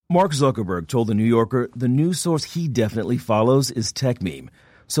Mark Zuckerberg told The New Yorker the news source he definitely follows is TechMeme.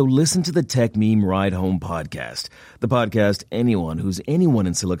 So listen to the TechMeme Ride Home podcast, the podcast anyone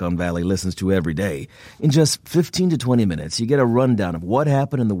in Silicon Valley listens to every day. In just 15 to 20 minutes, you get a rundown of what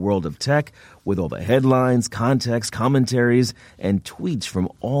happened in the world of tech with all the headlines, context, commentaries, and tweets from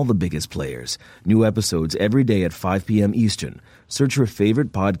all the biggest players. New episodes every day at 5 p.m. Eastern. Search your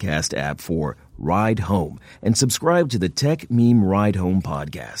favorite podcast app for Ride Home and subscribe to the TechMeme Ride Home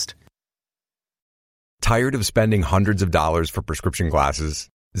podcast. Tired of spending hundreds of dollars for prescription glasses?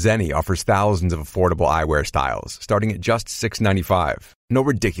 Zenni offers thousands of affordable eyewear styles, starting at just $6.95. No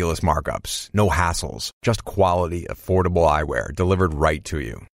ridiculous markups, no hassles, just quality, affordable eyewear delivered right to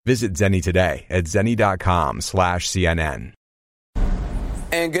you. Visit Zenni today at zenni.com/CNN.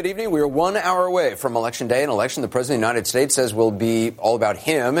 And good evening. We are 1 hour away from Election Day, an election the President of the United States says will be all about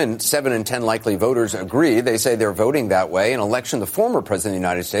him, and 7 in 10 likely voters agree. They say they're voting that way. An election the former President of the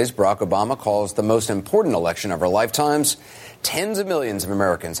United States, Barack Obama, calls the most important election of our lifetimes. Tens of millions of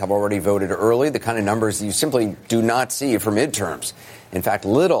Americans have already voted early, the kind of numbers you simply do not see for midterms. In fact,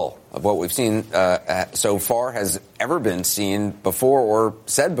 little of what we've seen so far has ever been seen before or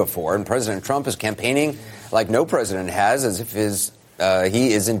said before. And President Trump is campaigning like no president has, as if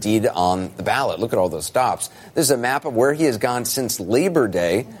he is indeed on the ballot. Look at all those stops. This is a map of where he has gone since Labor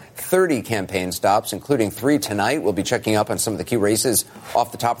Day. 30 campaign stops, including 3 tonight. We'll be checking up on some of the key races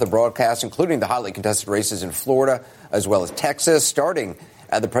off the top of the broadcast, including the hotly contested races in Florida, as well as Texas, starting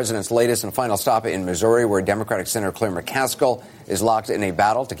at the president's latest and final stop in Missouri, where Democratic Senator Claire McCaskill is locked in a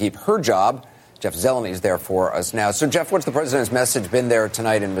battle to keep her job. Jeff Zeleny is there for us now. So, Jeff, what's the president's message been there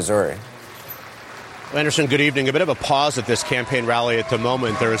tonight in Missouri? Anderson, good evening. A bit of a pause at this campaign rally at the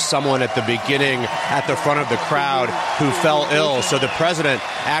moment. There is someone at the beginning at the front of the crowd who fell ill. So the president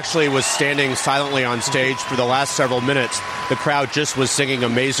actually was standing silently on stage for the last several minutes. The crowd just was singing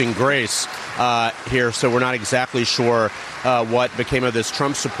Amazing Grace here, so we're not exactly sure what became of this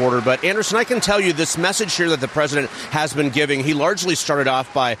Trump supporter. But, Anderson, I can tell you this message here that the president has been giving, he largely started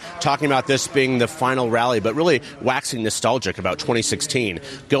off by talking about this being the final rally, but really waxing nostalgic about 2016,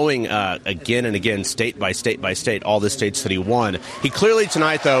 going again and again, state by state by state, all the states that he won. He clearly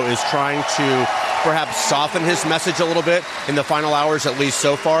tonight, though, is trying to perhaps soften his message a little bit in the final hours, at least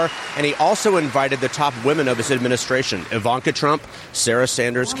so far. And he also invited the top women of his administration, Ivanka Trump, Sarah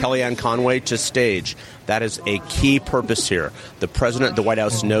Sanders, Kellyanne Conway, to stage. That is a key purpose here. The president, the White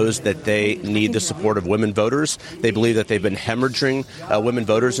House, knows that they need the support of women voters. They believe that they've been hemorrhaging women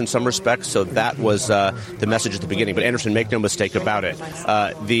voters in some respects. So that was the message at the beginning. But, Anderson, make no mistake about it.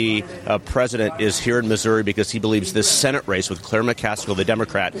 The president is here in Missouri because he believes this Senate race with Claire McCaskill, the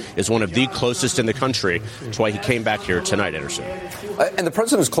Democrat, is one of the closest in the country. That's why he came back here tonight, Anderson. And the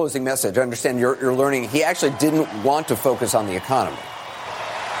president's closing message, I understand you're learning, he actually didn't want to focus on the economy.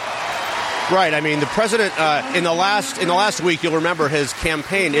 Right. I mean, the president in the last week, you'll remember his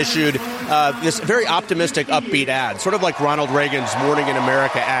campaign issued this very optimistic, upbeat ad, sort of like Ronald Reagan's Morning in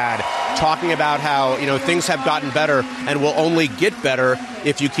America ad, talking about how, things have gotten better and will only get better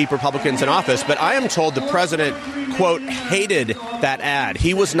if you keep Republicans in office. But I am told the president, quote, hated that ad.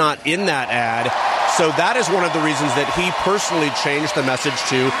 He was not in that ad. So that is one of the reasons that he personally changed the message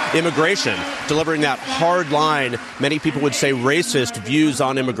to immigration, delivering that hard line, many people would say racist views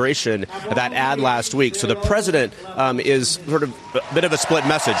on immigration, that ad last week. So the president is sort of a bit of a split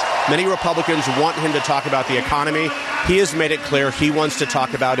message. Many Republicans want him to talk about the economy. He has made it clear he wants to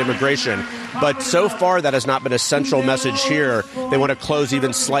talk about immigration. But so far, that has not been a central message here. They want to close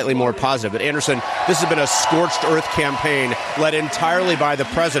even slightly more positive. But, Anderson, this has been a scorched earth campaign led entirely by the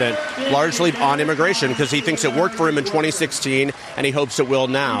president, largely on immigration, because he thinks it worked for him in 2016, and he hopes it will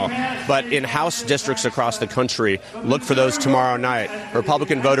now. But in House districts across the country, look for those tomorrow night.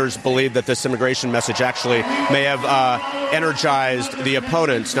 Republican voters believe that this immigration message actually may have energized the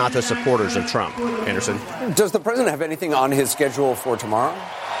opponents, not the supporters of Trump. Anderson? Does the president have anything on his schedule for tomorrow?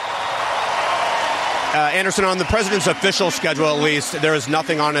 Anderson, on the president's official schedule, at least, there is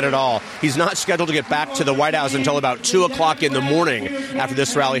nothing on it at all. He's not scheduled to get back to the White House until about 2 o'clock in the morning after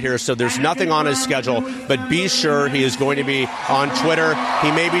this rally here, so there's nothing on his schedule. But be sure he is going to be on Twitter. He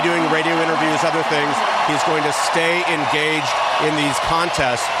may be doing radio interviews, other things. He's going to stay engaged in these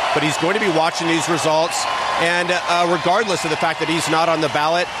contests, but he's going to be watching these results. And regardless of the fact that he's not on the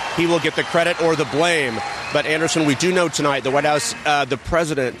ballot, he will get the credit or the blame But, Anderson, we do know tonight the White House, the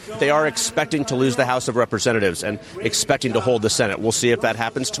president, they are expecting to lose the House of Representatives and expecting to hold the Senate. We'll see if that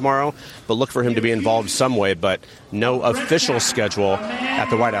happens tomorrow, but look for him to be involved some way, but no official schedule at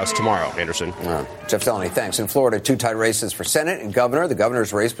the White House tomorrow, Anderson. Jeff Delaney, thanks. In Florida, two tight races for Senate and governor. The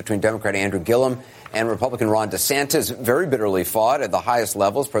governor's race between Democrat Andrew Gillum and Republican Ron DeSantis very bitterly fought at the highest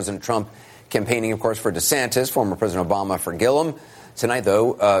levels. President Trump campaigning, of course, for DeSantis, former President Obama for Gillum. Tonight,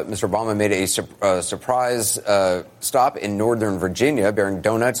 though, Mr. Obama made a surprise stop in Northern Virginia, bearing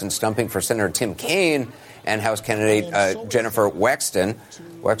donuts and stumping for Senator Tim Kaine and House candidate Jennifer Wexton.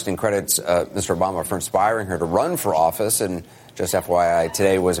 Wexton credits Mr. Obama for inspiring her to run for office. And just FYI,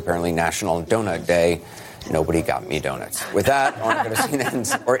 today was apparently National Donut Day. Nobody got me donuts. With that, Anna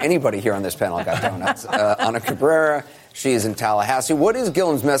Garcia, or anybody here on this panel got donuts. Ana Cabrera, she is in Tallahassee. What is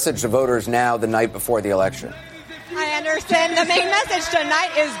Gillum's message to voters now, the night before the election? Hi, Anderson. The main message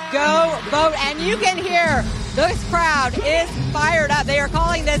tonight is go vote. And you can hear this crowd is fired up. They are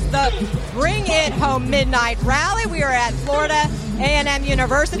calling this the Bring It Home Midnight Rally. We are at Florida A&M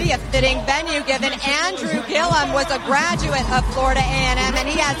University, a fitting venue given Andrew Gillum was a graduate of Florida A&M, and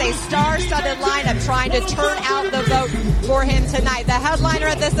he has a star-studded lineup trying to turn out the vote for him tonight. The headliner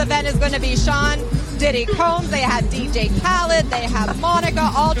at this event is going to be Sean Diddy Combs. They have DJ Khaled. They have Monica,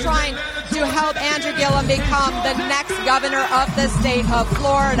 all trying to help Andrew Gillum become the next governor of the state of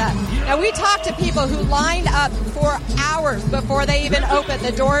Florida. Now, we talked to people who lined up for hours before they even opened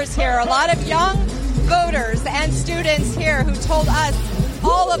the doors here. A lot of young voters and students here who told us,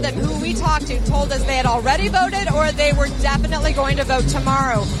 all of them who we talked to told us they had already voted or they were definitely going to vote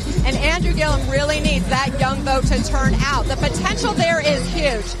tomorrow. And Andrew Gillum really needs that young vote to turn out. The potential there is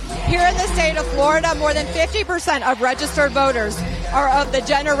huge. Here in the state of Florida, more than 50% of registered voters are of the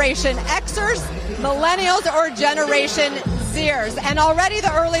Generation Xers, Millennials, or Generation Zers. And already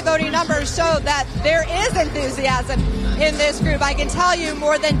the early voting numbers show that there is enthusiasm in this group. I can tell you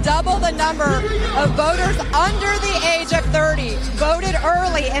more than double the number of voters under the age of 30 voted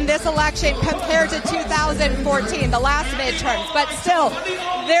early in this election compared to 2014, the last midterms. But still,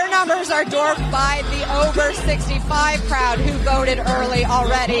 their numbers are dwarfed by the over 65 crowd who voted early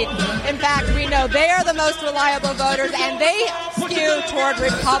already. In fact, we know they are the most reliable voters, and they skew toward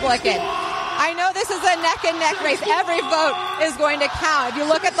Republican. I know this is a neck-and-neck race. Every vote is going to count. If you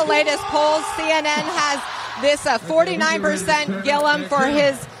look at the latest polls, CNN has this 49% Gillum for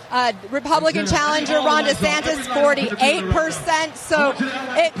his Republican challenger, Ron DeSantis, 48%. So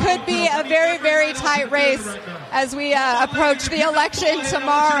it could be a very, very tight race as we approach the election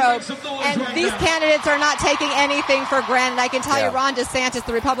tomorrow. And these candidates are not taking anything for granted. I can tell you Ron DeSantis,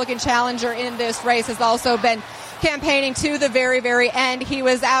 the Republican challenger in this race, has also been campaigning to the very, very end. He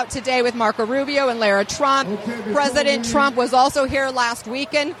was out today with Marco Rubio and Lara Trump. President Trump was also here last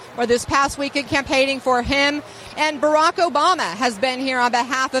weekend, or this past weekend, campaigning for him. And Barack Obama has been here on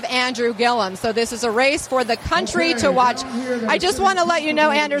behalf of Andrew Gillum. So this is a race for the country to watch. I just want to let you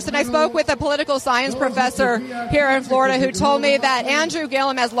know, Anderson, I spoke with a political science professor here in Florida who told me that Andrew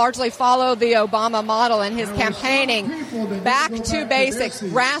Gillum has largely followed the Obama model in his campaigning. Back to basics,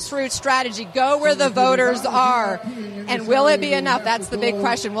 grassroots strategy, go where the voters are. And will it be enough? That's the big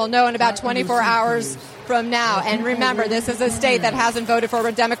question. We'll know in about 24 hours from now. And remember, this is a state that hasn't voted for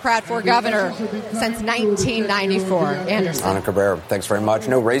a Democrat for governor since 1994. Anderson. Ana Cabrera, thanks very much.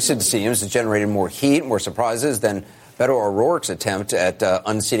 No race, it seems, has generated more heat, more surprises than Beto O'Rourke's attempt at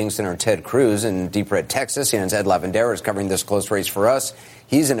unseating Senator Ted Cruz in Deep Red, Texas. CNN's Ed Lavendera is covering this close race for us.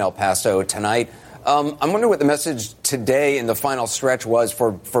 He's in El Paso tonight. I'm wondering what the message today in the final stretch was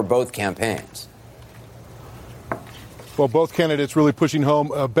for both campaigns. Well, both candidates really pushing home.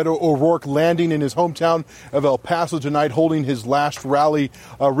 Beto O'Rourke landing in his hometown of El Paso tonight, holding his last rally,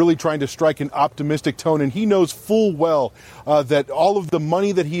 really trying to strike an optimistic tone. And he knows full well that all of the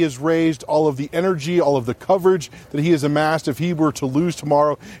money that he has raised, all of the energy, all of the coverage that he has amassed, if he were to lose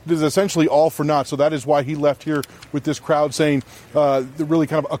tomorrow, it is essentially all for naught. So that is why he left here with this crowd saying really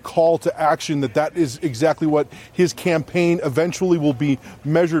kind of a call to action, that is exactly what his campaign eventually will be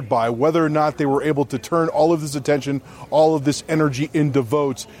measured by, whether or not they were able to turn all of this attention, all of this energy into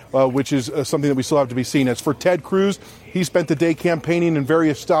votes, which is something that we still have to be seen. As for Ted Cruz, he spent the day campaigning in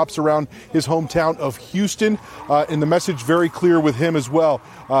various stops around his hometown of Houston, and the message very clear with him as well.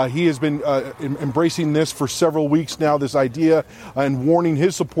 He has been embracing this for several weeks now, this idea, and warning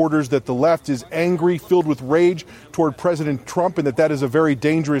his supporters that the left is angry, filled with rage toward President Trump, and that is a very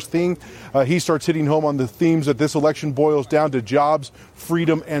dangerous thing. He starts hitting home on the themes that this election boils down to: jobs,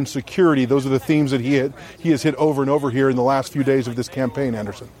 freedom, and security. Those are the themes that he has hit over and over here in the last few days of this campaign,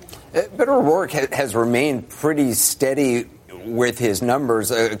 Anderson. Beto O'Rourke has remained pretty steady with his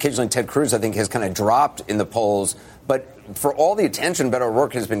numbers. Occasionally, Ted Cruz, I think, has kind of dropped in the polls. But for all the attention Beto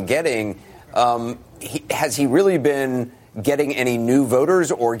O'Rourke has been getting, has he really been getting any new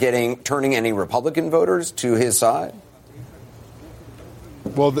voters or turning any Republican voters to his side?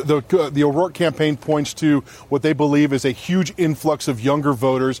 Well, the O'Rourke campaign points to what they believe is a huge influx of younger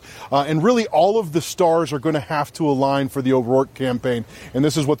voters. And really, all of the stars are going to have to align for the O'Rourke campaign. And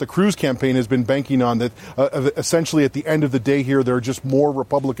this is what the Cruz campaign has been banking on, that essentially at the end of the day here, there are just more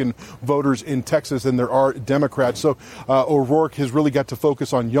Republican voters in Texas than there are Democrats. So O'Rourke has really got to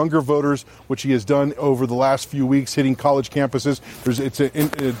focus on younger voters, which he has done over the last few weeks, hitting college campuses.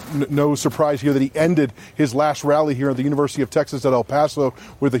 It's no surprise here that he ended his last rally here at the University of Texas at El Paso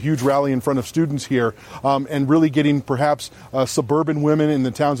with a huge rally in front of students here, and really getting perhaps suburban women in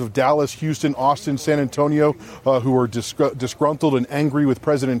the towns of Dallas, Houston, Austin, San Antonio, who are disgruntled and angry with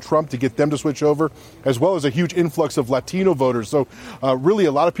President Trump, to get them to switch over, as well as a huge influx of Latino voters. So really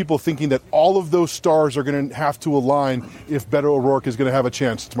a lot of people thinking that all of those stars are going to have to align if Beto O'Rourke is going to have a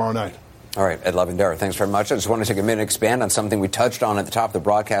chance tomorrow night. All right, Ed Lavendera, thanks very much. I just want to take a minute and expand on something we touched on at the top of the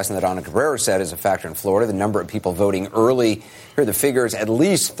broadcast and that Ana Cabrera said is a factor in Florida. The number of people voting early. Here are the figures: at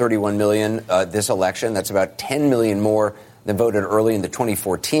least 31 million this election. That's about 10 million more than voted early in the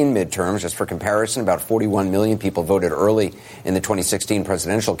 2014 midterms. Just for comparison, about 41 million people voted early in the 2016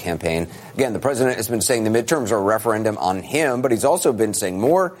 presidential campaign. Again, the president has been saying the midterms are a referendum on him, but he's also been saying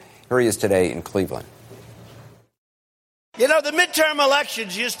more. Here he is today in Cleveland. You know, the midterm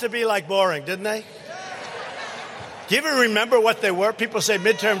elections used to be like boring, didn't they? Do you even remember what they were? People say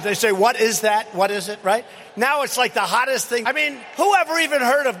midterms. They say, what is that? What is it, right? Now it's like the hottest thing. I mean, who ever even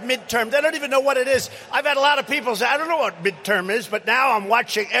heard of midterm? They don't even know what it is. I've had a lot of people say, I don't know what midterm is, but now I'm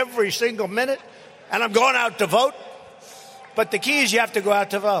watching every single minute, and I'm going out to vote. But the key is you have to go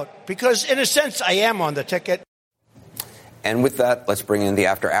out to vote, because in a sense, I am on the ticket. And with that, let's bring in the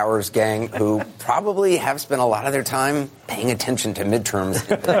After Hours gang, who probably have spent a lot of their time paying attention to midterms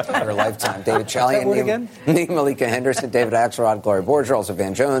in their entire lifetime. David Chalian, Neil Malika Henderson, David Axelrod, Gloria Borger, also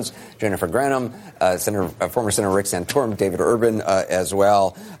Van Jones, Jennifer Granholm, former Senator Rick Santorum, David Urban as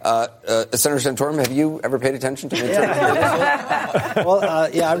well. Senator Santorum, have you ever paid attention to midterms?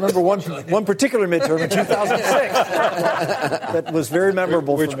 Yeah, I remember one particular midterm in 2006 that was very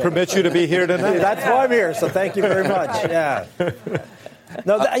memorable. Which permits you to be here tonight. That's why I'm here, so thank you very much. Yeah.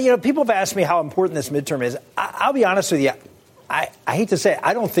 No, people have asked me how important this midterm is. I'll be honest with you. I hate to say it,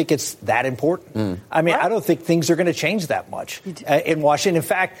 I don't think it's that important. I mean, I don't think things are going to change that much in Washington. In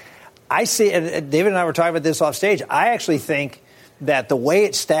fact, I see, and David and I were talking about this off stage, I actually think that the way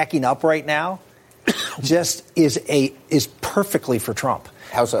it's stacking up right now just is perfectly for Trump.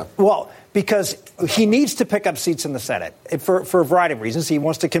 How so? Well, because he needs to pick up seats in the Senate for a variety of reasons. He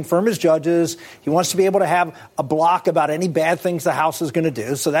wants to confirm his judges. He wants to be able to have a block about any bad things the House is going to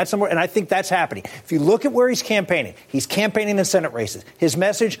do. So that's somewhere, and I think that's happening. If you look at where he's campaigning in Senate races. His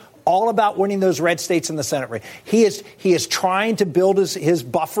message, all about winning those red states in the Senate race. He is trying to build his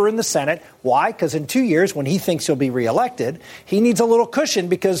buffer in the Senate. Why? Because in 2 years, when he thinks he'll be reelected, he needs a little cushion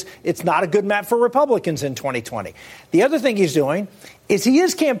because it's not a good map for Republicans in 2020. The other thing he's doing is he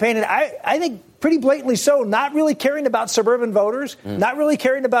is campaigning, I think pretty blatantly so, not really caring about suburban voters, not really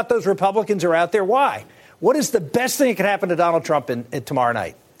caring about those Republicans who are out there. Why? What is the best thing that could happen to Donald Trump tomorrow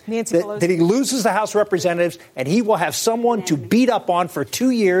night? That he loses the House of Representatives, and he will have someone to beat up on for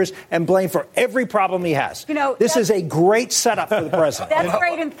 2 years and blame for every problem he has. This is a great setup for the president. That's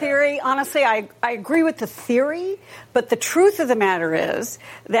great in theory. Honestly, I agree with the theory, but the truth of the matter is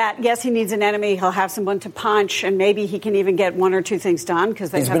that, yes, he needs an enemy. He'll have someone to punch, and maybe he can even get one or two things done because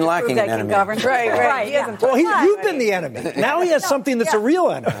they have to prove they can govern. Right. Well, you've been the enemy. Now he has something that's a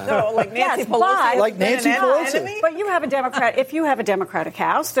real enemy. No, like Nancy Pelosi. Like Nancy Pelosi. But you have a Democrat. If you have a Democratic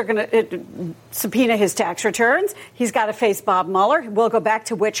House, they're going to subpoena his tax returns. He's got to face Bob Mueller. We'll go back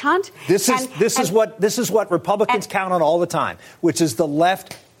to witch hunt. This is what Republicans count on all the time, which is the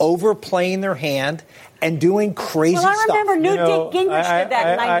left overplaying their hand and doing crazy stuff. Well, I remember Newt Gingrich did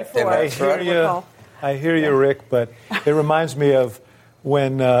that in 94. I hear you, Rick, but it reminds me of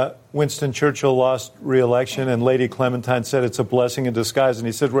when Winston Churchill lost re-election and Lady Clementine said it's a blessing in disguise, and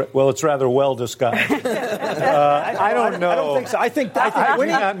he said, well, it's rather well disguised. I don't know. I don't think so. I think I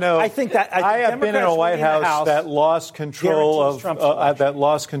have been in a White House that lost control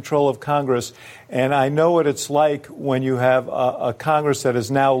of Congress, and I know what it's like when you have a Congress that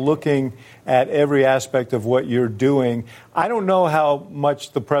is now looking at every aspect of what you're doing. I don't know how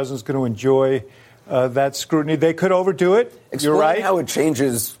much the president's going to enjoy that scrutiny. They could overdo it. Explain You're right. How it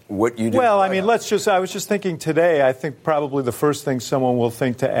changes what you do. Well, I mean, I was just thinking today, I think probably the first thing someone will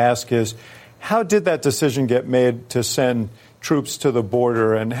think to ask is, how did that decision get made to send troops to the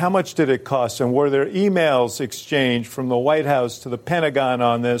border, and how much did it cost, and were there emails exchanged from the White House to the Pentagon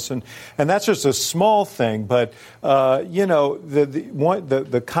on this, and that's just a small thing, but the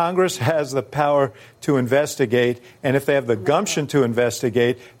Congress has the power to investigate, and if they have the gumption to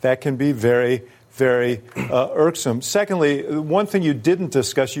investigate, that can be very, very irksome. Secondly, one thing you didn't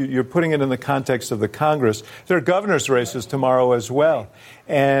discuss, you're putting it in the context of the Congress. There are governor's races tomorrow as well,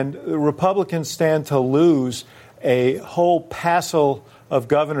 and Republicans stand to lose a whole passel of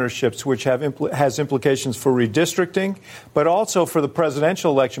governorships, which has implications for redistricting, but also for the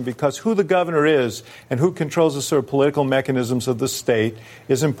presidential election, because who the governor is and who controls the sort of political mechanisms of the state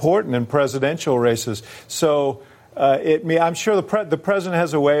is important in presidential races. So I'm sure the president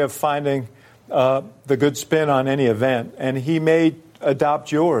has a way of finding the good spin on any event, and he may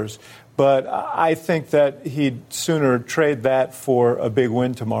adopt yours. But I think that he'd sooner trade that for a big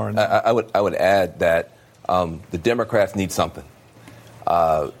win tomorrow night. I would add that the Democrats need something.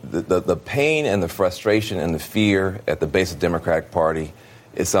 The pain and the frustration and the fear at the base of the Democratic Party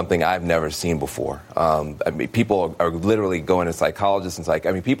is something I've never seen before. People are literally going to psychologists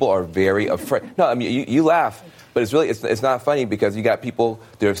and people are very afraid. No, you laugh, but it's not funny, because you got people,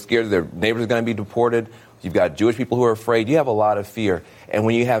 they're scared their neighbors are going to be deported. You've got Jewish people who are afraid. You have a lot of fear. And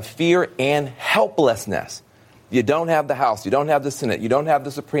when you have fear and helplessness, you don't have the House, you don't have the Senate, you don't have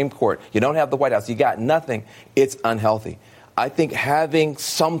the Supreme Court, you don't have the White House, you got nothing. It's unhealthy. I think having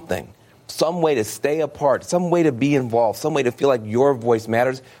some way to stay apart, some way to be involved, some way to feel like your voice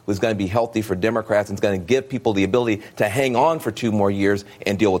matters was going to be healthy for Democrats, and it's going to give people the ability to hang on for 2 more years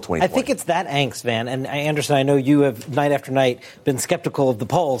and deal with 2020. I think it's that angst, Van. And Anderson, I know you have night after night been skeptical of the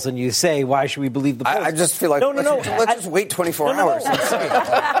polls, and you say, why should we believe the polls? I just feel like let's just wait 24 hours. And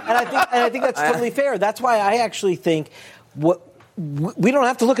I think that's totally fair. That's why I actually think we don't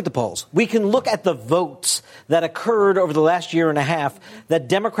have to look at the polls. We can look at the votes that occurred over the last year and a half that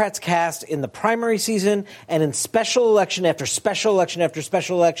Democrats cast in the primary season and in special election after special election after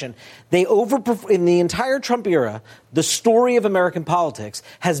special election. They in the entire Trump era, the story of American politics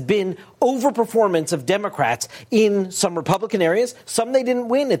has been overperformance of Democrats in some Republican areas. Some they didn't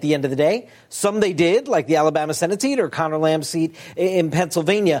win at the end of the day. Some they did, like the Alabama Senate seat or Conor Lamb's seat in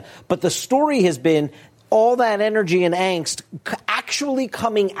Pennsylvania. But the story has been all that energy and angst actually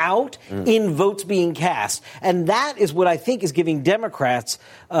coming out in votes being cast. And that is what I think is giving Democrats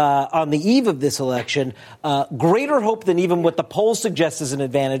on the eve of this election greater hope than even what the polls suggest is an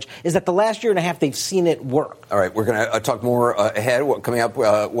advantage, is that the last year and a half they've seen it work. All right, we're going to talk more ahead, coming up,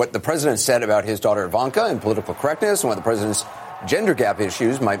 what the president said about his daughter Ivanka and political correctness, and what the president's gender gap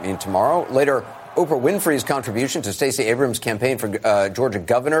issues might mean tomorrow. Later, Oprah Winfrey's contribution to Stacey Abrams' campaign for Georgia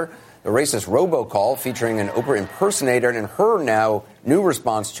governor, the racist robocall featuring an Oprah impersonator, and her now new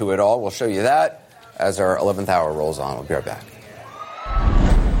response to it all. We'll show you that as our 11th hour rolls on. We'll be right back.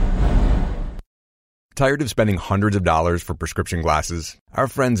 Tired of spending hundreds of dollars for prescription glasses? Our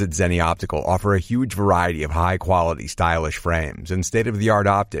friends at Zenni Optical offer a huge variety of high-quality, stylish frames and state-of-the-art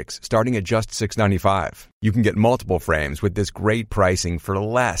optics starting at just $695. You can get multiple frames with this great pricing for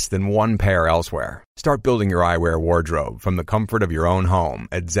less than one pair elsewhere. Start building your eyewear wardrobe from the comfort of your own home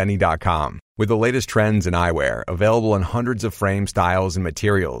at Zenni.com. With the latest trends in eyewear available in hundreds of frame styles and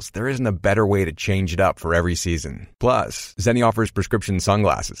materials, there isn't a better way to change it up for every season. Plus, Zenni offers prescription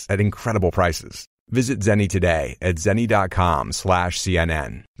sunglasses at incredible prices. Visit Zenni today at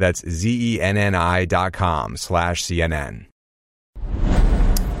Zenni.com/CNN. That's ZENNI.com/CNN.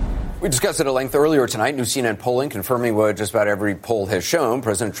 We discussed it at length earlier tonight. New CNN polling confirming what just about every poll has shown.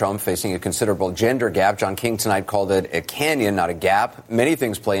 President Trump facing a considerable gender gap. John King tonight called it a canyon, not a gap. Many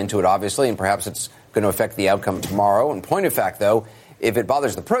things play into it, obviously, and perhaps it's going to affect the outcome tomorrow. In point of fact, though, if it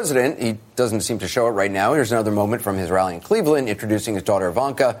bothers the president, he doesn't seem to show it right now. Here's another moment from his rally in Cleveland, introducing his daughter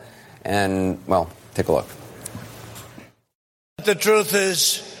Ivanka. And, well, take a look. The truth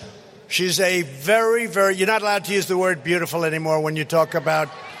is, she's a very, very... You're not allowed to use the word beautiful anymore when you talk about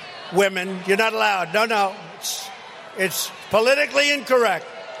women. You're not allowed. No. It's politically incorrect.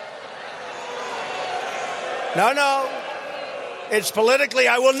 No. It's politically...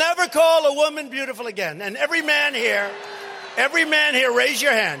 I will never call a woman beautiful again. And every man here, raise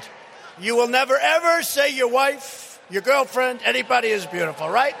your hand. You will never, ever say your wife, your girlfriend, anybody is beautiful,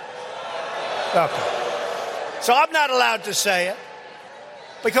 right? Okay. So I'm not allowed to say it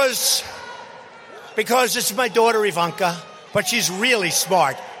because it's my daughter Ivanka, but she's really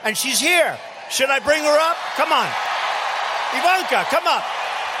smart. And she's here. Should I bring her up? Come on. Ivanka, come up.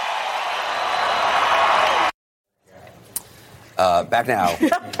 Back now.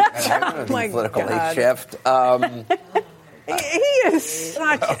 Oh my political God. shift. He is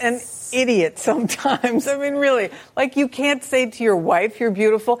such an idiot sometimes. I mean, really, like you can't say to your wife, "You're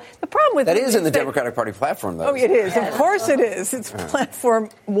beautiful." The problem with that is in the Democratic Party platform, though. Oh, it is. Of course, it is. It's platform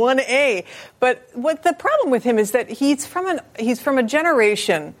 1A. But what the problem with him is that he's from a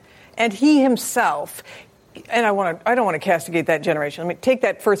generation, and he himself. And I don't want to castigate that generation. Let me take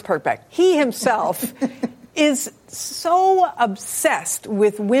that first part back. He himself is so obsessed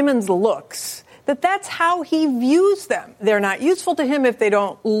with women's looks that's how he views them. They're not useful to him if they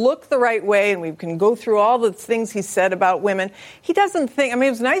don't look the right way, and we can go through all the things he said about women. He doesn't think, I mean,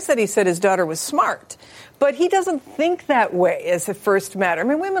 it was nice that he said his daughter was smart, but he doesn't think that way as a first matter. I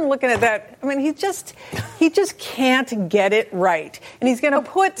mean, women looking at that, I mean, he just can't get it right. And he's going to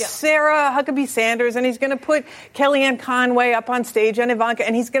put Sarah Huckabee Sanders, and he's going to put Kellyanne Conway up on stage, and Ivanka,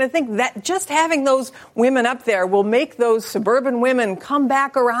 and he's going to think that just having those women up there will make those suburban women come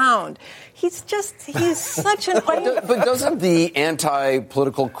back around. He's such an But doesn't the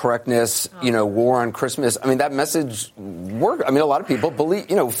anti-political correctness, war on Christmas, I mean, that message work? I mean, a lot of people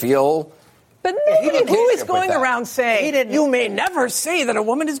feel... But who is going around saying, you may never say that a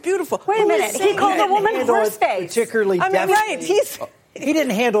woman is beautiful? Wait a minute. He called a woman horseface. Particularly deftly. Right. He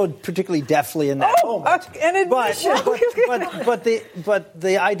didn't handle it particularly deftly in that moment. An admission. But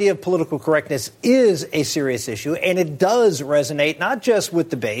the idea of political correctness is a serious issue, and it does resonate not just with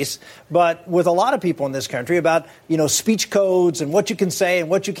the base, but with a lot of people in this country about speech codes and what you can say and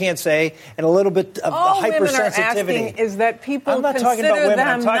what you can't say, and a little bit of all the hypersensitivity. Women are asking is that people I'm not consider talking about women. them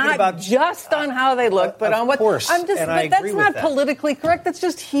I'm talking not about just on how they look, but on what. Course, but that's not politically correct. That's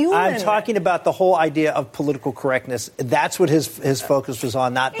just human. I'm talking about the whole idea of political correctness. That's what his focus was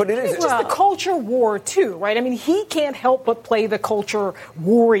on. But it's just the culture war, too, right? I mean, he can't help but play the culture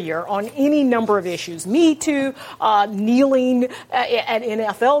warrior on any number of issues. Me Too, kneeling at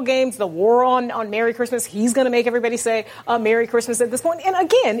NFL games, the war on Merry Christmas. He's going to make everybody say Merry Christmas at this point. And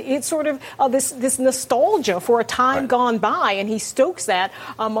again, it's sort of this nostalgia for a time gone by, and he stokes that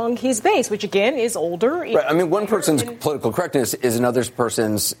among his base, which, again, is older. Right. I mean, one person's political correctness is another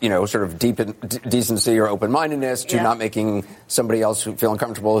person's, sort of decency or open-mindedness to not making somebody else feel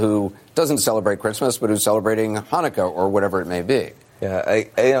uncomfortable who doesn't celebrate Christmas but who's celebrating Hanukkah or whatever it may be. Yeah,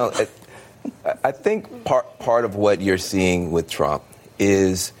 I think part of what you're seeing with Trump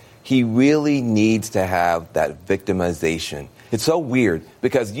is he really needs to have that victimization. It's so weird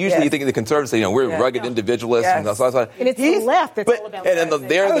because usually you think of the conservatives, we're rugged individualists. And it's the left that's all about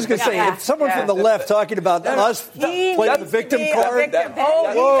I was going to say, if someone from the left talking about us playing the victim card. He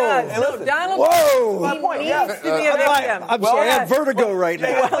does. Donald Trump needs to be a victim. I'm sorry, I have vertigo right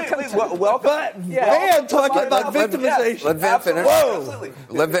now. Welcome. Van talking about victimization. Let Van finish. Whoa.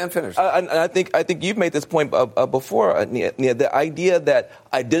 Let Van finish. And I think you've made this point before, Nia, the idea that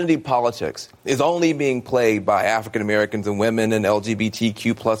identity politics is only being played by African Americans and women and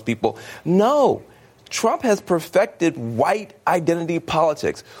LGBTQ plus people. No. Trump has perfected white identity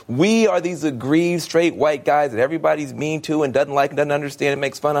politics. We are these aggrieved, straight white guys that everybody's mean to and doesn't like and doesn't understand and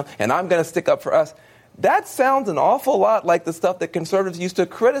makes fun of, and I'm going to stick up for us. That sounds an awful lot like the stuff that conservatives used to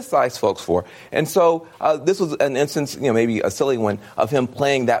criticize folks for. And so this was an instance, maybe a silly one, of him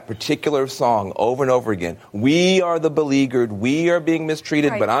playing that particular song over and over again. We are the beleaguered. We are being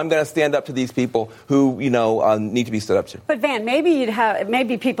mistreated, but I'm going to stand up to these people who, need to be stood up to. But, Van,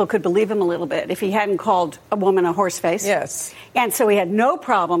 maybe people could believe him a little bit if he hadn't called a woman a horseface. Yes. And so he had no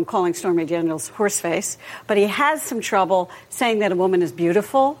problem calling Stormy Daniels horseface, but he has some trouble saying that a woman is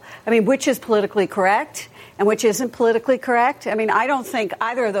beautiful. I mean, which is politically correct and which isn't politically correct. I mean, I don't think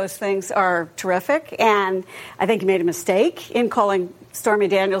either of those things are terrific, and I think he made a mistake in calling Stormy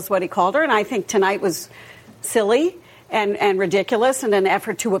Daniels what he called her, and I think tonight was silly and ridiculous and an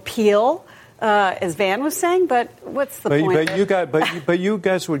effort to appeal, as Van was saying, but what's the point? But you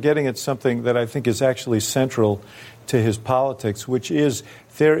guys were getting at something that I think is actually central to his politics, which is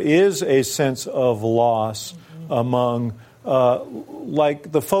there is a sense of loss among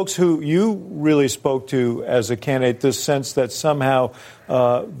like the folks who you really spoke to as a candidate, this sense that somehow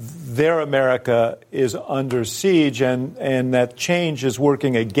their America is under siege and that change is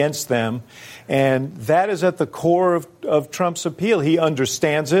working against them. And that is at the core of Trump's appeal. He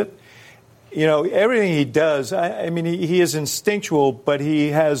understands it. Everything he does, I mean, he is instinctual, but he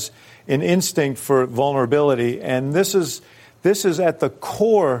has an instinct for vulnerability. And this is at the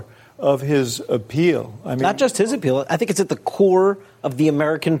core of his appeal. I mean, not just his appeal. I think it's at the core of the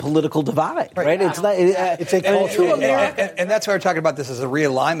American political divide, right? Yeah. It's a cultural divide. And that's why we're talking about this as a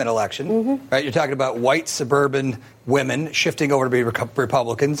realignment election, right? You're talking about white suburban women shifting over to be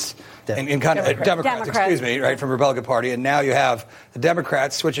Republicans and kind of Democrats, excuse me, right, from the Republican Party. And now you have the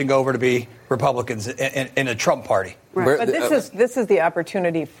Democrats switching over to be Republicans in a Trump party. Right. But this is the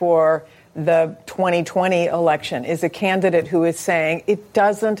opportunity for the 2020 election, is a candidate who is saying it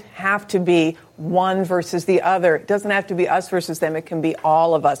doesn't have to be one versus the other. It doesn't have to be us versus them. It can be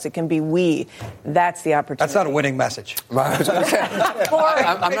all of us. It can be we. That's the opportunity. That's not a winning message. I'm not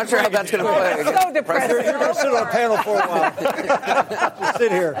sure how that's going to play. It's so depressing. You're going to sit on a panel for a while. Just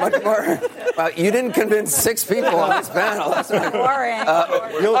sit here. Much more. You didn't convince 6 people on this panel. That's boring.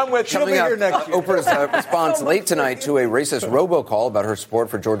 I'm with coming up. Oprah's response late tonight to a racist robocall about her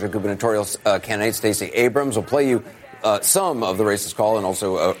support for Georgia gubernatorial candidate Stacey Abrams. We'll play you some of the racist call and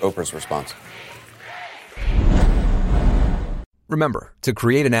also Oprah's response. Remember, to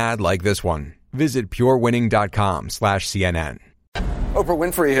create an ad like this one, visit purewinning.com/CNN. Oprah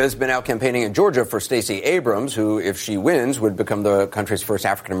Winfrey has been out campaigning in Georgia for Stacey Abrams, who, if she wins, would become the country's first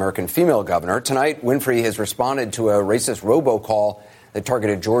African-American female governor. Tonight, Winfrey has responded to a racist robocall that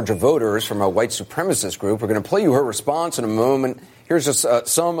targeted Georgia voters from a white supremacist group. We're going to play you her response in a moment. Here's just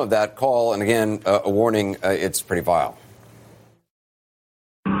some of that call. And again, a warning, it's pretty vile.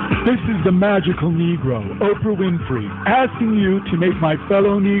 This is the magical Negro, Oprah Winfrey, asking you to make my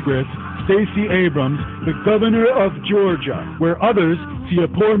fellow Negress, Stacey Abrams, the governor of Georgia. Where others see a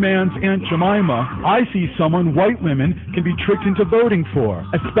poor man's Aunt Jemima, I see someone white women can be tricked into voting for,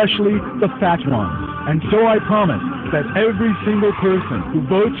 especially the fat ones. And so I promise that every single person who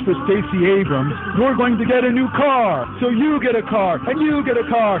votes for Stacey Abrams, you're going to get a new car. So you get a car, and you get a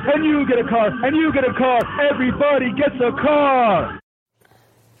car, and you get a car, and you get a car. Everybody gets a car.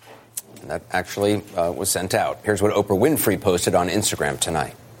 And that actually was sent out. Here's what Oprah Winfrey posted on Instagram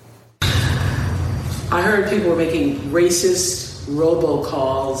tonight. I heard people were making racist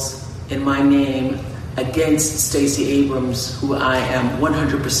robocalls in my name against Stacey Abrams, who I am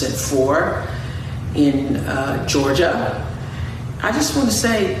 100% for in Georgia. I just want to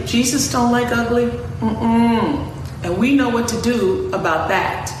say, Jesus don't like ugly. And we know what to do about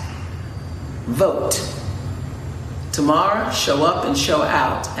that. Vote. Tomorrow, show up and show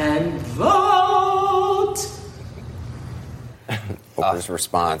out and vote. Oprah's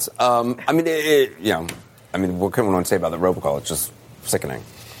response. What can one say about the robocall? It's just sickening.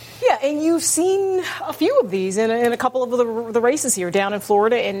 Yeah, and you've seen a few of these in a couple of the races here, down in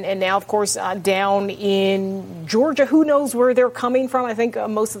Florida and now, of course, down in Georgia. Who knows where they're coming from? I think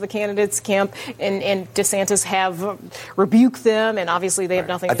most of the candidates, Kemp and DeSantis, have rebuked them, and obviously they have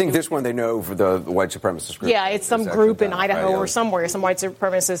nothing I think this one they know for the white supremacist group. Yeah, it's some group in Idaho or somewhere, some white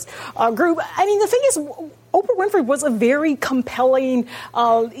supremacist group. I mean, the thing is, Oprah Winfrey was a very compelling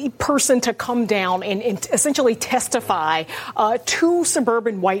person to come down and essentially testify to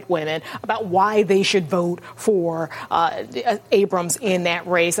suburban white women about why they should vote for Abrams in that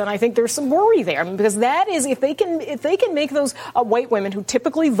race. And I think there's some worry there. I mean, because that is, if they can make those white women who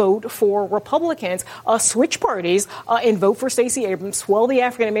typically vote for Republicans switch parties and vote for Stacey Abrams, swell the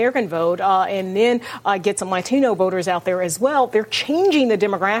African-American vote, and then get some Latino voters out there as well, they're changing the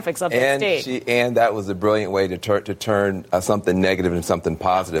demographics of the state. And that was a brilliant way to turn something negative into something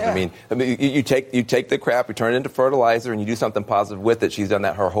positive. Yeah. I mean, you take the crap, you turn it into fertilizer, and you do something positive with it. She's done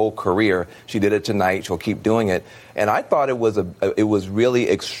that her whole career. She did it tonight. She'll keep doing it. And I thought it was really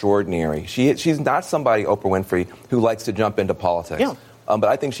extraordinary. She's not somebody, Oprah Winfrey, who likes to jump into politics. Yeah. But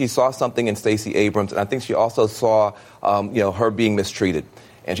I think she saw something in Stacey Abrams, and I think she also saw her being mistreated.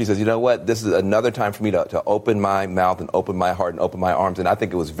 And she says, you know what, this is another time for me to open my mouth and open my heart and open my arms. And I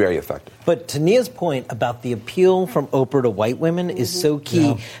think it was very effective. But to Nia's point about the appeal from Oprah to white women is so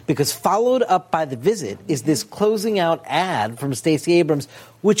key, because followed up by the visit is this closing out ad from Stacey Abrams,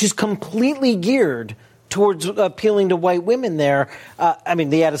 which is completely geared towards appealing to white women there.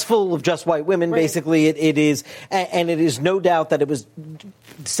 The ad is full of just white women, basically. It is, and it is no doubt that it was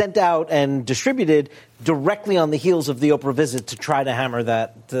sent out and distributed directly on the heels of the Oprah visit to try to hammer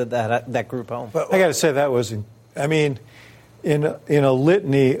that group home. I got to say that was, in a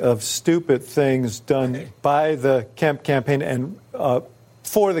litany of stupid things done by the Kemp campaign and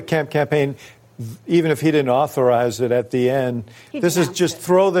for the Kemp campaign, even if he didn't authorize it at the end, this is just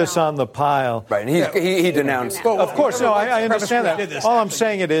throw this on the pile. Right, and he denounced. Of course, no, I understand that. All I'm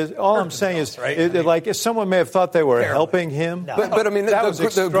saying is, like, someone may have thought they were helping him. But I mean, that was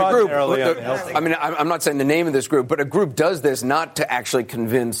extraordinarily unhealthy. I'm not saying the name of this group, but a group does this not to actually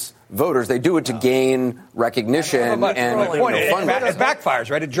convince voters. They do it to gain recognition and funding. It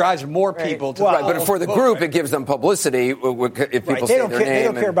backfires, right? It drives more people to right. But for the group, it gives them publicity if people say their name. They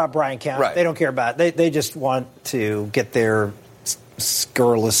don't care about Bryan County. Right. They don't care about it. They just want to get their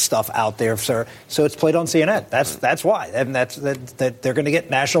scurrilous stuff out there, sir. So it's played on CNN. That's why, and that they're going to get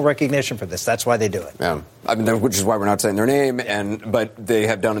national recognition for this. That's why they do it. Yeah, I mean, which is why we're not saying their name, but they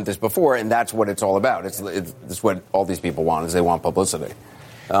have done this before, and that's what it's all about. It's what all these people want is they want publicity.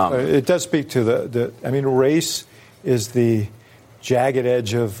 It does speak to I mean, race is the jagged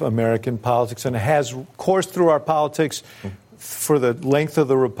edge of American politics, and it has coursed through our politics for the length of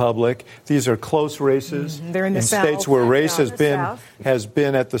the republic. These are close races. Mm-hmm. They're in the South. States where race has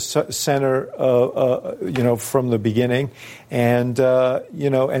been at the center, from the beginning, and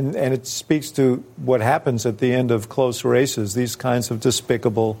and it speaks to what happens at the end of close races. These kinds of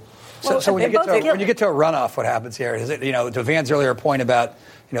despicable. So when you get to a runoff, what happens here is it, to Van's earlier point about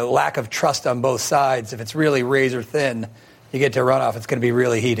lack of trust on both sides. If it's really razor thin, you get to a runoff, it's going to be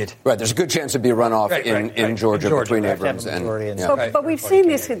really heated. Right. There's a good chance there'd be a runoff in Georgia between Abrams and. But we've seen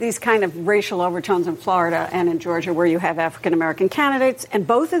these kind of racial overtones in Florida and in Georgia, where you have African American candidates, and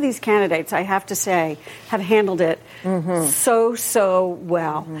both of these candidates, I have to say, have handled it so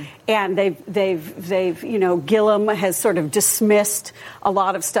well. Mm-hmm. And they've Gillum has sort of dismissed a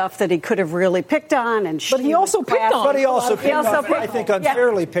lot of stuff that he could have really picked on, but he also picked on. But he also I think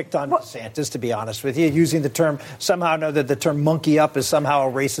unfairly picked on DeSantis, to be honest with you, using the term somehow know that the term "monkey up" is somehow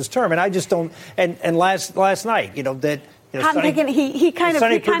a racist term, and I just don't. And last night, I'm thinking he kind of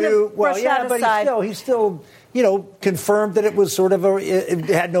brushed that aside. But he still confirmed that it was sort of it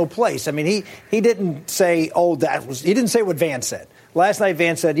had no place. I mean, he didn't say, he didn't say what Van said. Last night,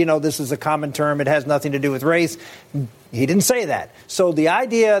 Van said, this is a common term. It has nothing to do with race. He didn't say that. So the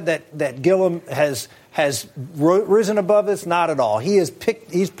idea that Gillum has risen above this, not at all. He's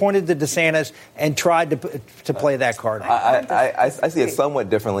pointed to DeSantis and tried to play that card. I see it somewhat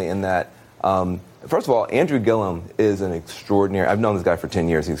differently in that, first of all, Andrew Gillum is an extraordinary. I've known this guy for 10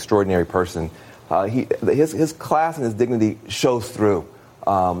 years. He's an extraordinary person. His class and his dignity shows through.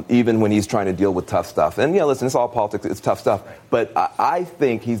 Even when he's trying to deal with tough stuff. And, listen, it's all politics. It's tough stuff. But I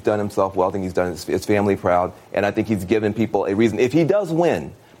think he's done himself well. I think he's done his family proud. And I think he's given people a reason. If he does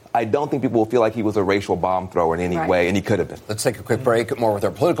win, I don't think people will feel like he was a racial bomb thrower in any way, and he could have been. Let's take a quick break. More with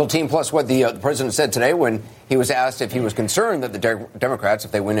our political team, plus what the president said today when he was asked if he was concerned that the Democrats,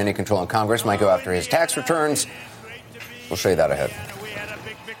 if they win any control in Congress, might go after his tax returns. We'll show you that ahead.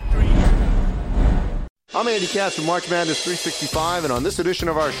 I'm Andy Katz from March Madness 365, and on this edition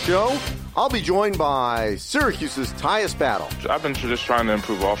of our show, I'll be joined by Syracuse's Tyus Battle. I've been just trying to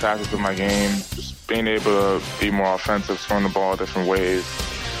improve all facets of my game, just being able to be more offensive, throwing the ball different ways,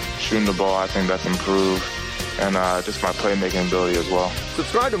 shooting the ball, I think that's improved, and just my playmaking ability as well.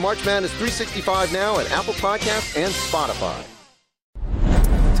 Subscribe to March Madness 365 now at Apple Podcasts and Spotify.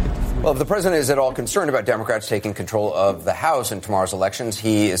 Well, if the president is at all concerned about Democrats taking control of the House in tomorrow's elections,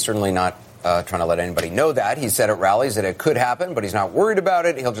 he is certainly not trying to let anybody know that. He said at rallies that it could happen, but he's not worried about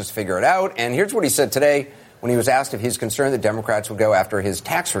it. He'll just figure it out. And here's what he said today when he was asked if he's concerned that Democrats would go after his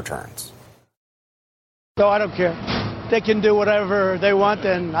tax returns. No, I don't care. They can do whatever they want,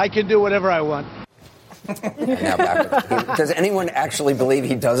 and I can do whatever I want. Does anyone actually believe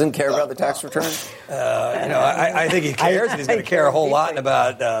he doesn't care about the tax returns? I think he cares, and he's going to care a whole lot in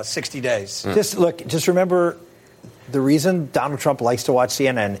about 60 days. Just remember, the reason Donald Trump likes to watch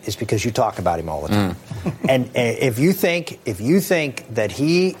CNN is because you talk about him all the time. And if you think that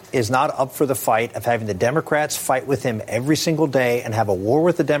he is not up for the fight of having the Democrats fight with him every single day and have a war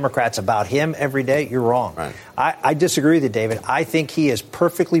with the Democrats about him every day, you're wrong. Right. I disagree with you, David. I think he is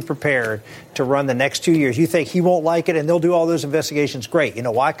perfectly prepared to run the next 2 years. You think he won't like it and they'll do all those investigations? Great. You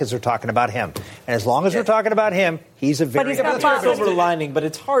know why? Because they're talking about him. And as long as we're talking about him, he's a very silver lining, but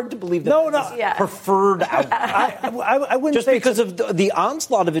it's hard to believe that preferred outcome. I wouldn't just say because of the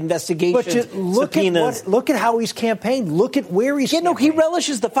onslaught of investigations. But look at how he's campaigned. Look at where he's. No, he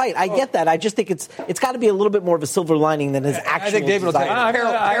relishes the fight. I get that. I just think it's got to be a little bit more of a silver lining than his actual. I think David will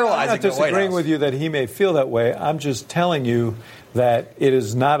paralyzing. I'm not disagreeing with you that he may feel that way. I'm just telling you that it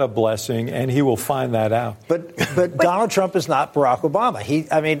is not a blessing, and he will find that out. But Donald Trump is not Barack Obama.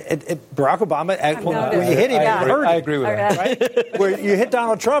 Barack Obama, when you hit him, it hurt. I agree with that. Right? Where you hit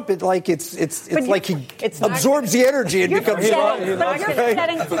Donald Trump, it's like he absorbs the energy and becomes.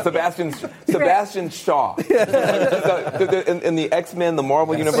 Sebastian Shaw. In the X-Men, the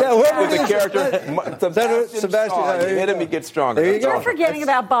Marvel universe, with the character Sebastian Shaw. You hit him, he gets stronger. You're forgetting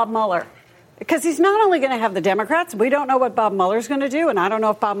about Bob Mueller. Because he's not only going to have the Democrats. We don't know what Bob Mueller's going to do, and I don't know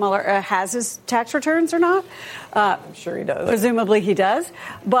if Bob Mueller has his tax returns or not. I'm sure he does. Presumably he does.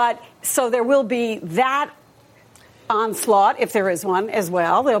 But so there will be that onslaught, if there is one, as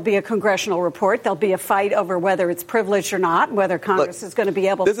well. There'll be a congressional report. There'll be a fight over whether it's privileged or not, and whether Congress is going to be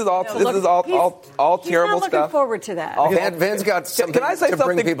able to. This is all terrible stuff. He's not looking forward to that. Van's got something Can I say to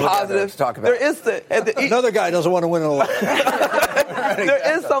something bring people positive? To talk about. There is another guy doesn't want to win an election.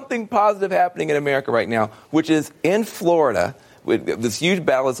 There is something positive happening in America right now, which is in Florida. With this huge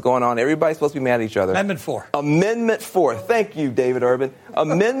battle that's going on, everybody's supposed to be mad at each other. Amendment 4. Amendment 4. Thank you, David Urban.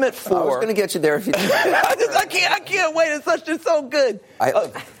 Amendment 4. I was going to get you there if you. I can't wait. It's so good.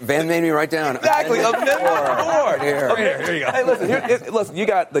 Van made me write down. Exactly. Amendment 4. Here you go. Hey, listen. You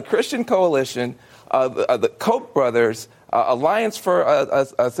got the Christian Coalition, the Koch brothers, Alliance for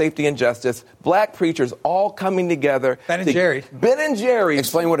Safety and Justice, black preachers, all coming together. Ben and Jerry.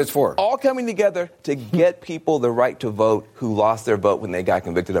 Explain what it's for. All coming together to get people the right to vote who lost their vote when they got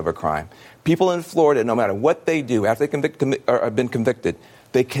convicted of a crime. People in Florida, no matter what they do after they have been convicted,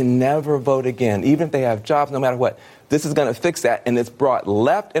 they can never vote again, even if they have jobs, no matter what. This is going to fix that, and it's brought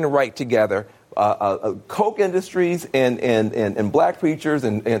left and right together. Coke industries and black preachers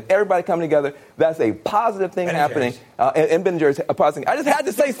and everybody coming together. That's a positive thing happening. And Ben Jerry's a positive thing. I just had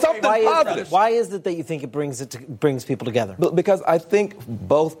to say something positive. Why is it that you think it brings people together? Because I think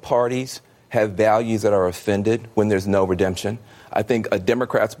both parties have values that are offended when there's no redemption. I think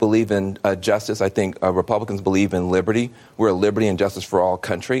Democrats believe in justice. I think Republicans believe in liberty. We're a liberty and justice for all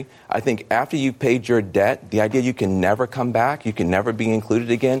country. I think after you've paid your debt, the idea you can never come back, you can never be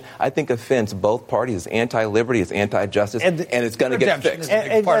included again, I think offends both parties. It's anti-liberty, it's anti-justice, and it's going to get fixed.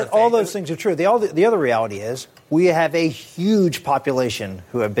 And all those things are true. The other reality is we have a huge population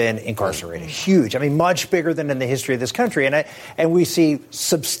who have been incarcerated. Huge. I mean, much bigger than in the history of this country. And we see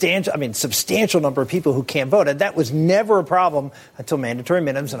substantial number of people who can't vote. And that was never a problem until mandatory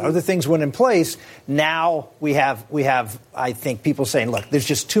minimums and other things went in place. Now we have, I think, people saying, look, there's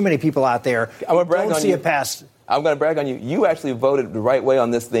just too many people out there who don't see it past. I'm going to brag on you. You actually voted the right way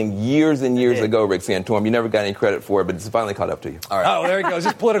on this thing years and years ago, Rick Santorum. You never got any credit for it, but it's finally caught up to you. All right. Oh, there he goes.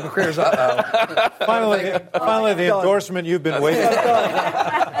 His political career's up. Finally, the endorsement you've been waiting for.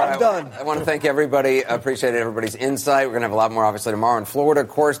 I'm done. I want to thank everybody. Appreciate everybody's insight. We're going to have a lot more, obviously, tomorrow in Florida. Of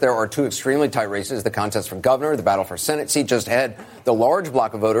course, there are two extremely tight races, the contest for governor, the battle for Senate seat just ahead. The large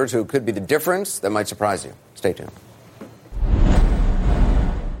block of voters who could be the difference that might surprise you. Stay tuned.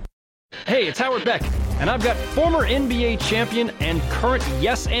 Hey, it's Howard Beck, and I've got former NBA champion and current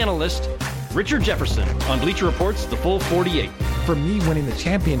Yes analyst Richard Jefferson on Bleacher Report's The Full 48. For me, winning the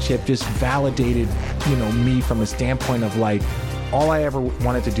championship just validated, me from a standpoint of like, all I ever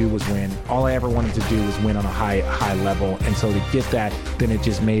wanted to do was win. All I ever wanted to do was win on a high level. And so to get that, then it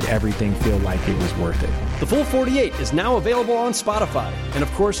just made everything feel like it was worth it. The Full 48 is now available on Spotify. And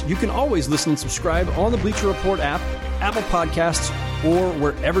of course, you can always listen and subscribe on the Bleacher Report app, Apple Podcasts, or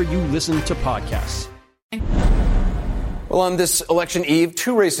wherever you listen to podcasts. Well, on this election eve,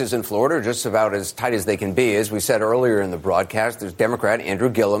 two races in Florida are just about as tight as they can be. As we said earlier in the broadcast, there's Democrat Andrew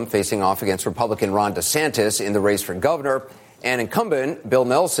Gillum facing off against Republican Ron DeSantis in the race for governor. And incumbent Bill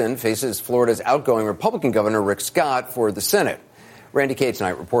Nelson faces Florida's outgoing Republican Governor Rick Scott for the Senate. Randy Kay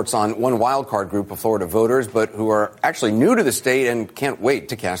tonight reports on one wildcard group of Florida voters, but who are actually new to the state and can't wait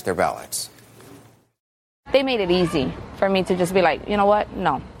to cast their ballots. They made it easy for me to just be like, you know what?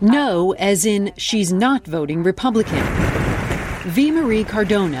 No. No, as in she's not voting Republican. V. Marie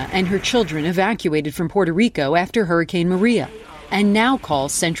Cardona and her children evacuated from Puerto Rico after Hurricane Maria and now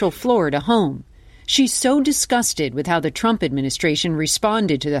calls Central Florida home. She's so disgusted with how the Trump administration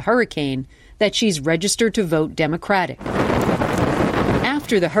responded to the hurricane that she's registered to vote Democratic.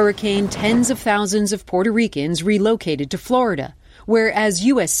 After the hurricane, tens of thousands of Puerto Ricans relocated to Florida, where as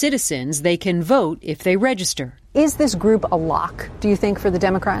U.S. citizens they can vote if they register. Is this group a lock, do you think, for the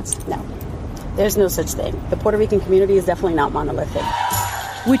Democrats? No. There's no such thing. The Puerto Rican community is definitely not monolithic.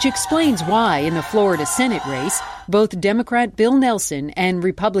 Which explains why, in the Florida Senate race, both Democrat Bill Nelson and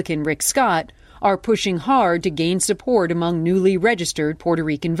Republican Rick Scott are pushing hard to gain support among newly registered Puerto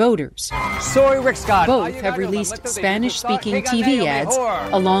Rican voters. Soy Rick Scott. Both have released Spanish-speaking TV ads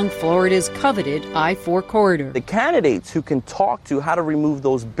along Florida's coveted I-4 corridor. The candidates who can talk to how to remove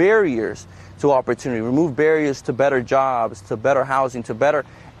those barriers to opportunity, remove barriers to better jobs, to better housing, to better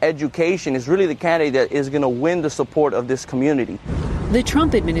education is really the candidate that is going to win the support of this community. The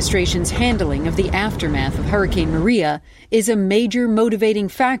Trump administration's handling of the aftermath of Hurricane Maria is a major motivating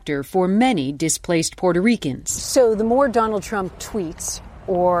factor for many displaced Puerto Ricans. So the more Donald Trump tweets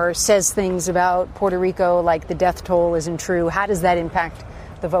or says things about Puerto Rico like the death toll isn't true, how does that impact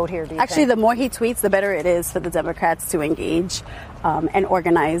the vote here, do you Actually, the more he tweets, the better it is for the Democrats to engage and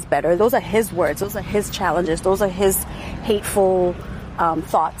organize better. Those are his words. Those are his challenges. Those are his hateful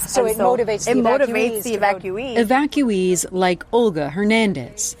thoughts. So it motivates the evacuees. Evacuees like Olga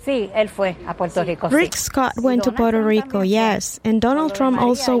Hernandez. Rick Scott went to Puerto Rico, yes, and Donald Trump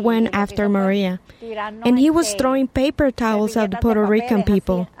also went after Maria. And he was throwing paper towels at the Puerto Rican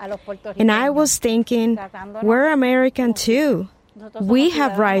people. And I was thinking, we're American too. We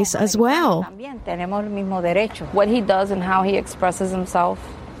have rights as well. What he does and how he expresses himself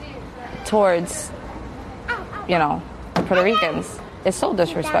towards, Puerto Ricans is so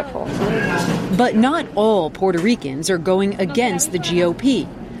disrespectful. But not all Puerto Ricans are going against the GOP.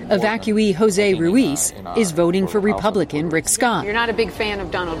 Evacuee Jose Ruiz is voting for Republican Rick Scott. You're not a big fan of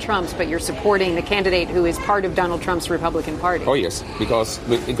Donald Trump's, but you're supporting the candidate who is part of Donald Trump's Republican Party. Oh, yes, because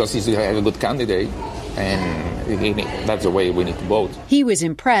he's a good candidate, and that's the way we need to vote. He was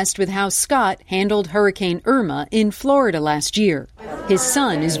impressed with how Scott handled Hurricane Irma in Florida last year. His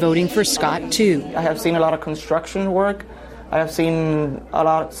son is voting for Scott, too. I have seen a lot of construction work. I have seen a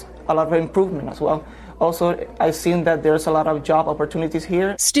lot of improvement as well. Also, I've seen that there's a lot of job opportunities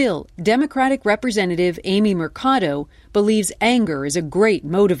here. Still, Democratic Representative Amy Mercado believes anger is a great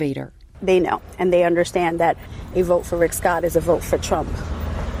motivator. They know, and they understand that a vote for Rick Scott is a vote for Trump.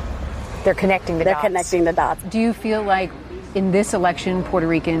 They're connecting the dots. Do you feel like in this election, Puerto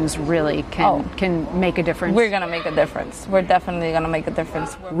Ricans really can make a difference? We're going to make a difference. We're definitely going to make a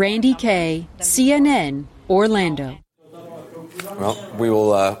difference. Randy Kay, CNN, Orlando. Well,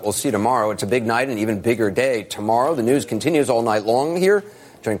 we'll see tomorrow. It's a big night, an even bigger day tomorrow. The news continues all night long here.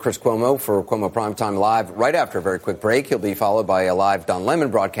 Join Chris Cuomo for Cuomo Primetime Live right after a very quick break. He'll be followed by a live Don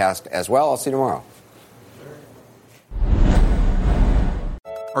Lemon broadcast as well. I'll see you tomorrow.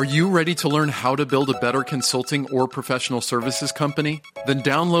 Are you ready to learn how to build a better consulting or professional services company? Then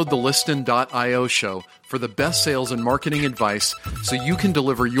download the Liston.io show for the best sales and marketing advice so you can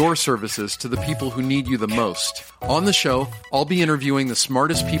deliver your services to the people who need you the most. On the show, I'll be interviewing the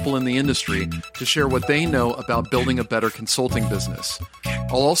smartest people in the industry to share what they know about building a better consulting business.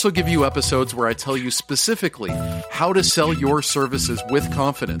 I'll also give you episodes where I tell you specifically how to sell your services with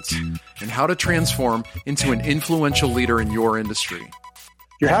confidence and how to transform into an influential leader in your industry.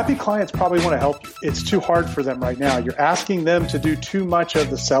 Your happy clients probably want to help you. It's too hard for them right now. You're asking them to do too much of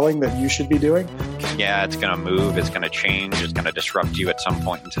the selling that you should be doing. Yeah, it's going to move. It's going to change. It's going to disrupt you at some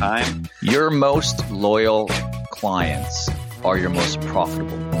point in time. Your most loyal clients are your most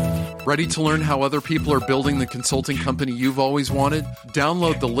profitable. Ready to learn how other people are building the consulting company you've always wanted?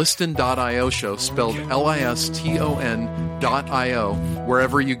 Download the Liston.io show, spelled Liston.io,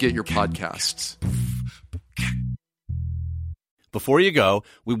 wherever you get your podcasts. Before you go,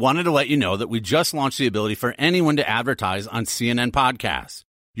 we wanted to let you know that we just launched the ability for anyone to advertise on CNN podcasts.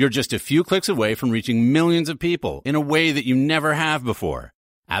 You're just a few clicks away from reaching millions of people in a way that you never have before.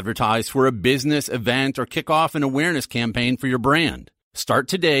 Advertise for a business, event, or kick off an awareness campaign for your brand. Start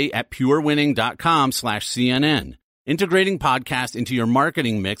today at purewinning.com/CNN. Integrating podcasts into your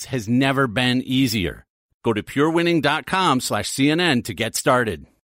marketing mix has never been easier. Go to purewinning.com/CNN to get started.